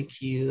 That's yeah, pretty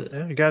cute.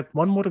 yeah. You got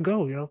one more to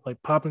go,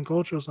 like pop and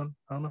culture or something.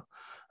 I don't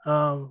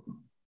know.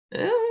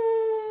 Uh,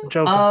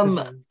 Joking. This um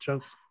is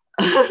jokes.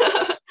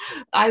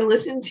 I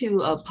listened to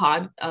a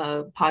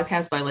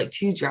podcast by like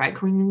two drag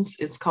queens.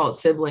 It's called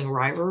Sibling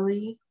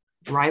Rivalry.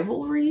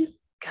 Rivalry.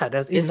 God,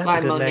 It's that's a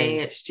by good Monet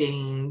name.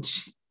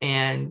 Exchange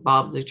and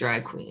Bob the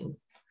Drag Queen.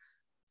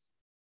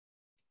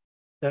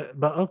 But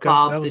okay, that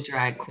Bob the was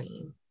Drag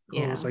Queen. cool.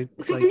 Yeah.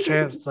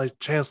 It's like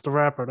Chance the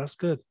Rapper. That's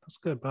good. That's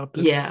good. Bob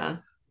did. Yeah.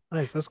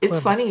 Nice. That's It's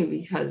clever. funny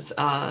because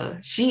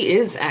she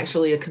is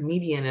actually a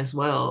comedian as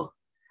well.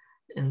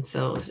 And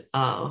so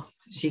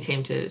she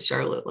came to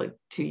Charlotte like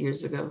 2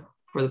 years ago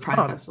for the Prime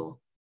Oh, Festival.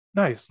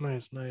 nice,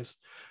 nice, nice.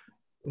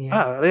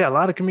 Yeah. Yeah, a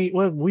lot of comedians.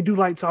 Well, we do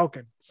like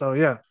talking, so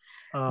yeah.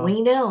 Um,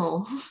 We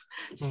know.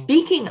 mm.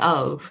 Speaking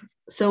of,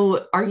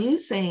 so are you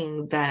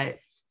saying that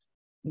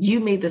you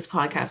made this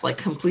podcast like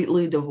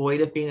completely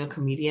devoid of being a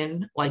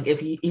comedian? Like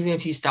if you even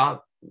if you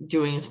stop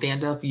doing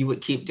stand up, you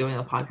would keep doing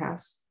a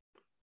podcast?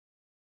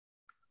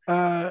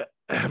 I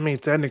mean,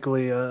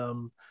 technically,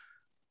 well,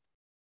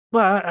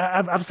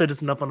 I've said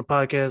this enough on the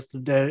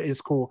podcast that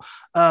it's cool.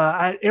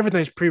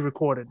 Everything's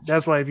pre-recorded.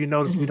 That's why if you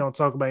notice, we Mhm. don't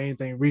talk about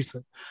anything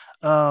recent.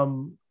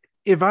 Um,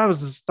 if I was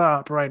to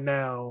stop right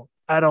now,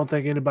 I don't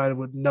think anybody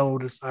would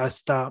notice I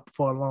stopped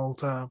for a long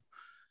time.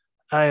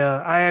 I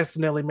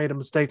accidentally made a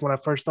mistake when I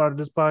first started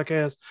this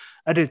podcast.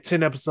 I did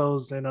 10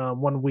 episodes in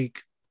 1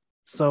 week,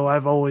 so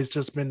I've always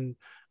just been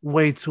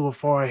way too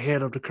far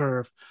ahead of the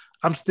curve.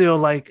 I'm still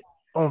like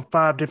on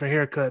 5 different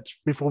haircuts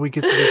before we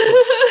get to this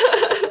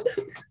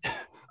one.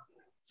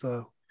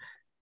 So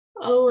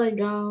Oh my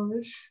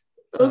gosh.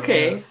 so yeah.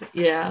 Okay.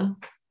 Yeah.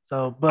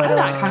 So I but don't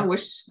know. I kind of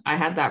wish I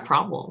had that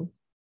problem.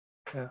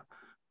 yeah.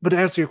 But to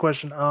answer your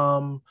question,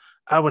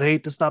 I would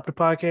hate to stop the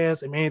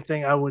podcast. If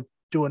anything, I would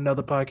do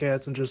another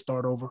podcast and just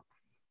start over.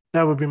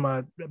 That would be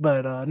my,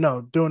 but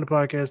no, doing the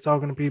podcast,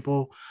 talking to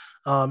people,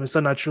 is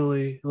something I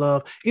truly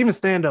love. Even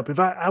stand up. If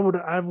I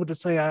would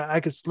say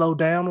I could slow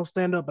down on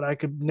stand up, but I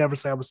could never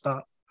say I would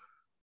stop.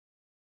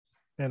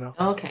 You know,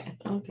 Okay.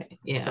 Okay. so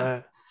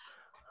Yeah.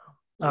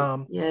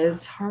 Yeah.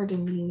 It's hard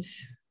in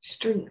these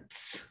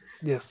streets.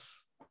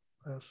 yes,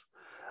 yes.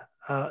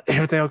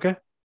 Everything okay?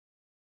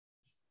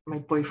 My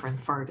boyfriend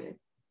farted.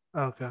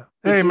 Okay.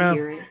 Hey Did you man.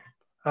 hear it?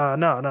 No,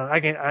 no, I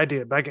can. I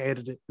did, but I can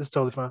edit it. It's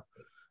totally fine.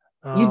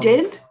 You Um,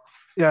 did?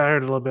 yeah, I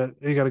heard it a little bit.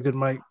 You got a good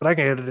mic, but I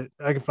can edit it.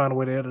 I can find a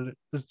way to edit it.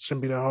 It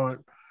shouldn't be that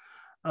hard.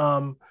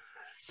 Um,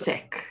 so,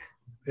 Sick.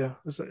 yeah,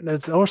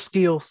 it's or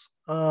skills.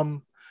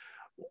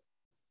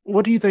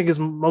 What do you think is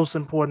most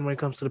important when it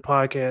comes to the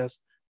podcast?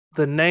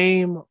 The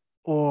name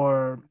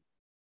or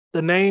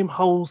the name,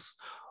 host,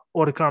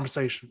 or the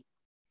conversation?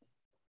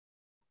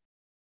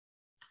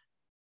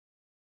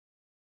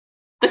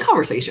 The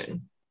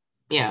conversation.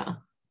 Yeah.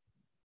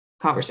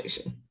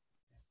 Conversation.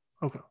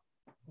 Okay.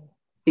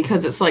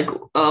 Because it's like,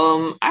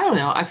 I don't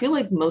know. I feel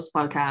like most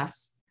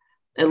podcasts,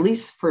 at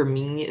least for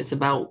me, it's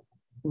about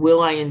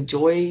will I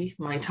enjoy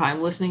my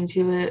time listening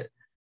to it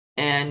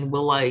and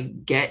will I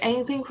get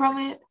anything from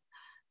it?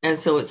 And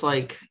so it's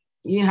like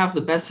you have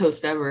the best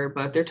host ever,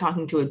 but they're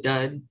talking to a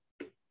dud,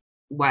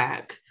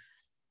 whack,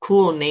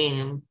 cool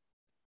name,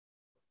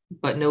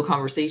 but no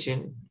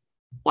conversation,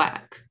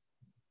 whack.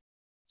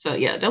 So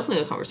yeah,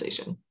 definitely a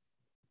conversation.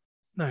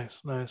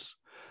 Nice, nice.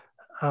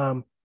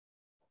 Um,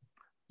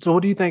 so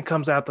what do you think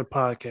comes after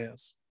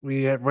podcasts?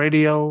 We have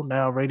radio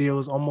now. Radio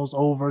is almost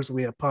over, so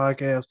we have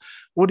podcasts.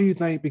 What do you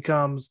think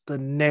becomes the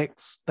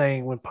next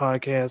thing when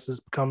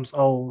podcasts becomes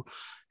old,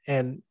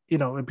 and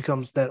it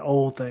becomes that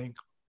old thing?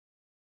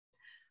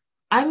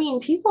 I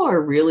mean, people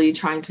are really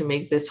trying to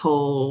make this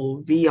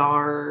whole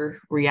VR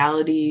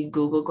reality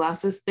Google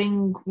Glasses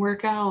thing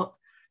work out.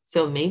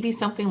 So maybe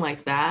something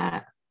like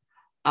that,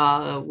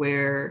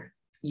 where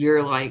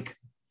you're like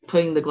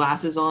putting the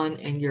glasses on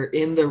and you're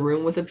in the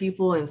room with the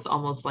people, and it's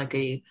almost like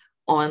a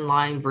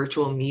online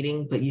virtual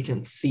meeting, but you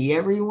can see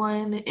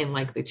everyone in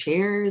like the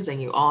chairs,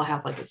 and you all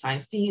have like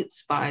assigned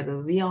seats by the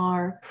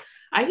VR.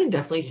 I can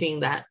definitely see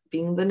that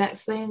being the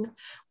next thing,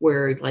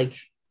 where like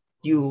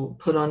you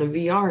put on a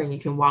VR and you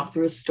can walk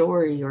through a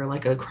story or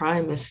like a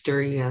crime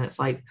mystery, and it's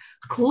like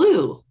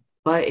Clue,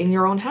 but in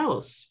your own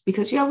house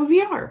because you have a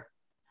VR.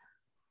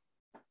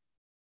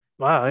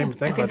 Wow, I didn't Yeah, even I think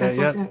think about that that's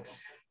what's yet.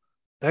 next.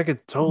 That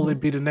could totally Mhm.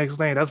 be the next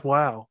thing. That's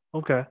wow.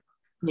 Okay.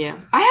 Yeah,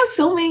 I have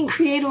so many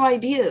creative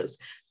ideas,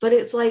 but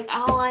it's like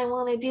all I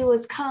want to do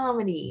is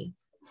comedy.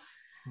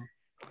 Don't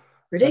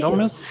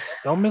Ridiculous.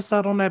 miss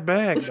out on that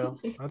bag though.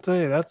 I'll tell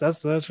you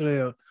that's actually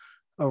a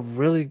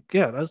really,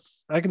 yeah,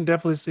 that's, I can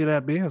definitely see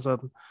that being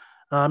something.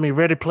 I mean,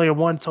 Ready Player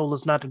One told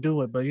us not to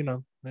do it, but it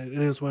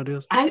is what it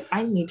is.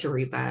 I need to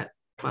read that,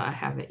 but I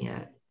haven't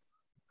yet.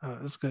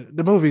 It's good.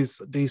 The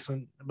movie's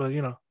decent, but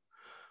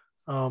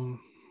um,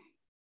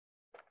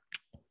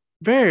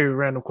 very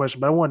random question,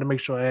 but I wanted to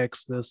make sure I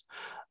asked this.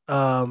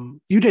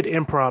 You did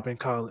improv in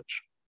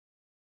college.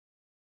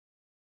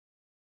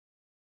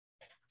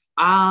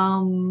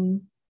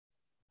 Um,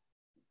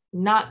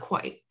 Not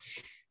quite.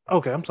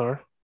 Okay, I'm sorry.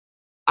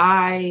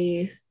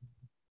 I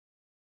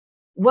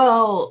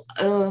Well,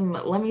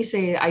 let me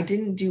say I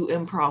didn't do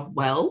improv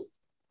well.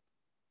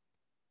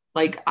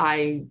 Like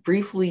I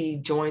briefly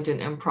joined an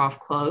improv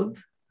club,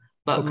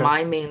 but Okay,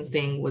 my main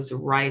thing was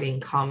writing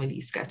comedy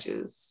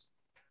sketches,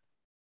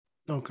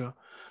 okay.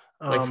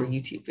 like for Um,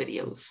 YouTube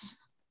videos.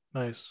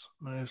 nice,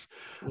 nice.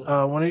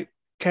 Yeah. When it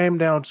came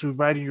down to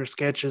writing your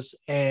sketches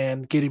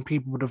and getting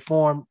people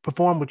to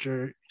perform with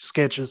your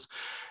sketches,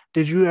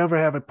 did you ever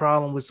have a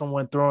problem with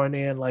someone throwing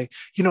in like,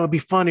 it'd be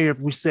funnier if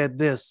we said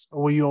this,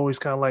 or were you always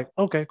kind of like,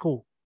 okay,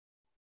 cool?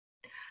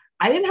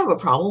 I didn't have a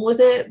problem with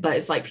it, but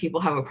it's like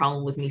people have a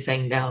problem with me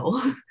saying no.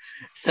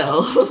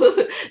 So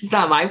it's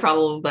not my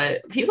problem, but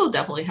people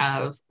definitely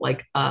have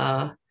like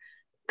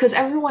because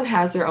everyone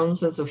has their own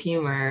sense of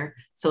humor.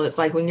 So it's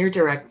like when you're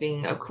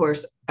directing, of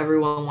course,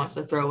 everyone wants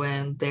to throw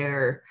in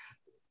their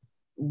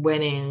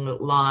winning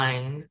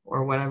line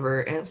or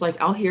whatever. And it's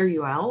like, I'll hear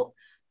you out.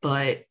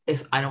 But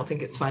if I don't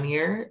think it's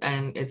funnier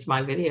and it's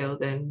my video,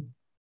 then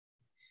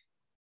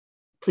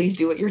please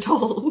do what you're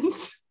told.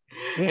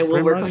 Yeah, and we'll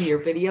pretty work on much. your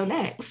video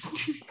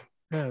next.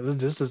 Yeah,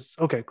 this is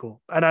okay,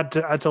 cool. And I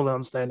totally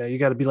understand that. You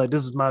got to be like,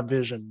 this is my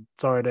vision.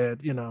 Sorry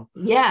that,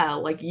 Yeah,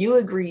 like you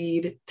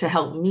agreed to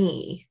help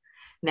me.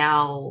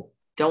 Now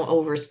don't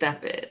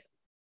overstep it,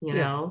 you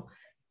yeah, know?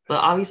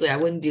 But obviously I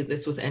wouldn't do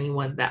this with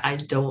anyone that I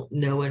don't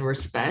know and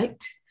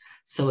respect.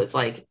 So it's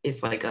like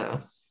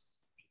a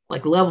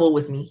like level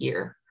with me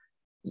here.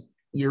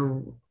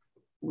 You're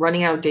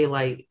running out of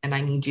daylight and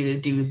I need you to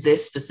do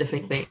this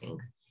specific thing.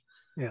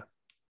 yeah,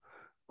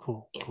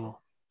 cool, Yeah,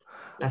 cool.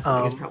 that's the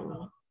biggest Um,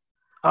 problem.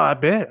 I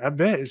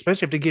bet,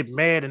 especially if they get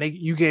mad and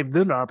you gave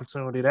them the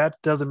opportunity. That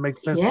doesn't make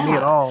sense to me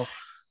at Yeah. all.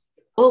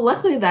 Well,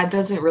 luckily that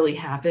doesn't really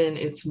happen.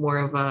 It's more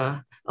of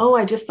a, oh,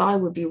 I just thought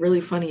it would be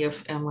really funny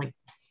if I'm like,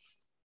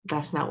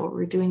 that's not what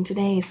we're doing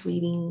today,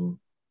 sweetie.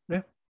 Yeah,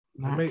 it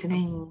Not make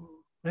today.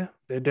 yeah,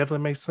 it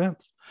definitely makes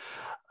sense.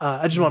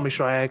 I just want to Yeah. make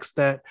sure I ask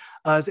that.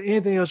 Is there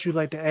anything else you'd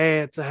like to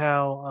add to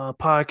how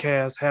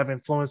podcasts have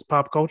influenced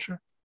pop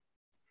culture?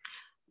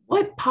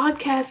 What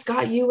podcast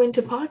got you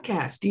into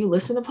podcasts? Do you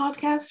listen to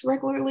podcasts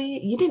regularly?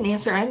 You didn't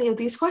answer any of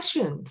these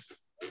questions.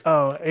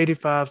 Oh,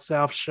 85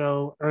 South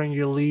Show, Earn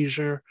Your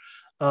Leisure,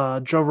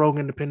 Joe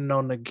Rogan, depending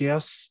on the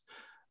guests.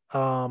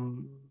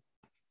 Um,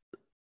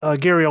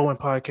 Gary Owen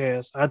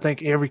podcast. I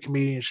think every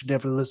comedian should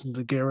definitely listen to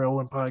the Gary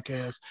Owen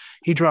podcast.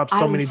 He drops I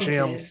so many listened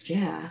to his, gems.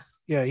 yeah.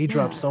 Yeah, he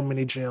drops Yeah. so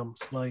many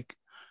gems. Like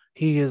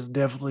he has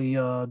definitely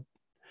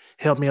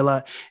helped me a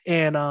lot.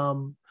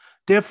 And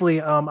definitely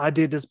I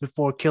did this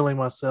before killing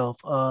myself.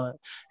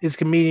 His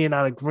comedian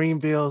out of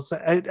Greenville. So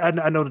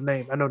I know the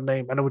name. I know the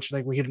name. I know what you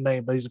think when you hear the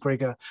name, but he's a great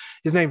guy.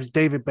 His name is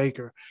David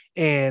Baker.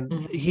 And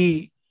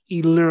Mhm.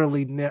 he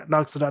literally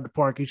knocks it out the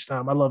park each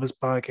time. I love his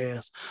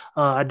podcast.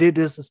 I did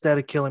this instead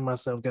of killing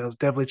myself, guys.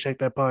 Definitely check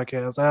that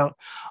podcast out.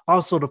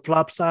 Also, the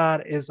flop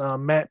side is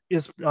Matt.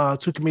 Is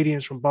two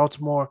comedians from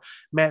Baltimore,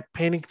 Matt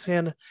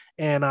Pennington,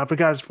 and I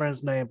forgot his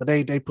friend's name, but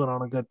they put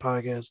on a good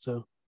podcast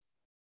too.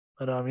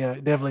 But yeah,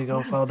 definitely go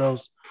Yeah. follow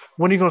those.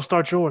 When are you gonna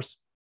start yours?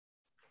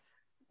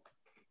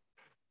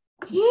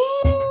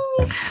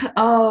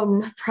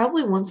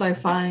 Probably once I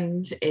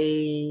find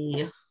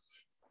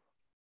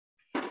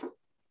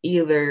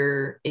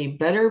either a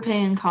better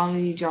paying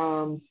comedy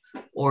job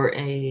or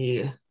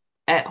a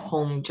at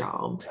home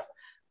job.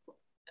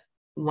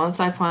 Once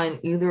I find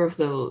either of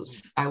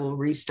those, I will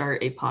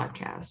restart a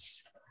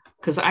podcast.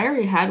 Because I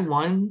already had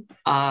one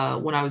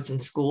when I was in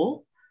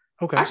school.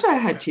 Okay. Actually, I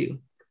had two.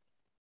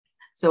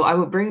 So I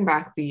would bring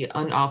back the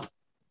unorthodox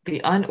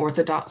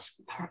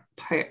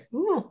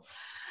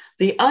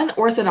the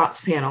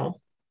unorthodox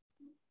panel,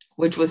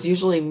 which was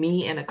usually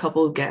me and a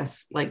couple of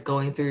guests like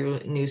going through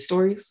news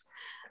stories.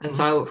 And Mm-hmm.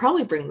 so I would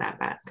probably bring that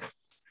back.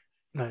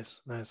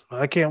 Nice, nice.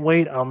 Well, I can't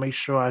wait. I'll make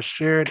sure I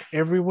share it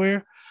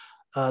everywhere.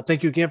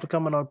 Thank you again for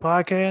coming on the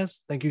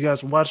podcast. Thank you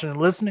guys for watching and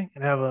listening,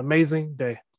 and have an amazing day.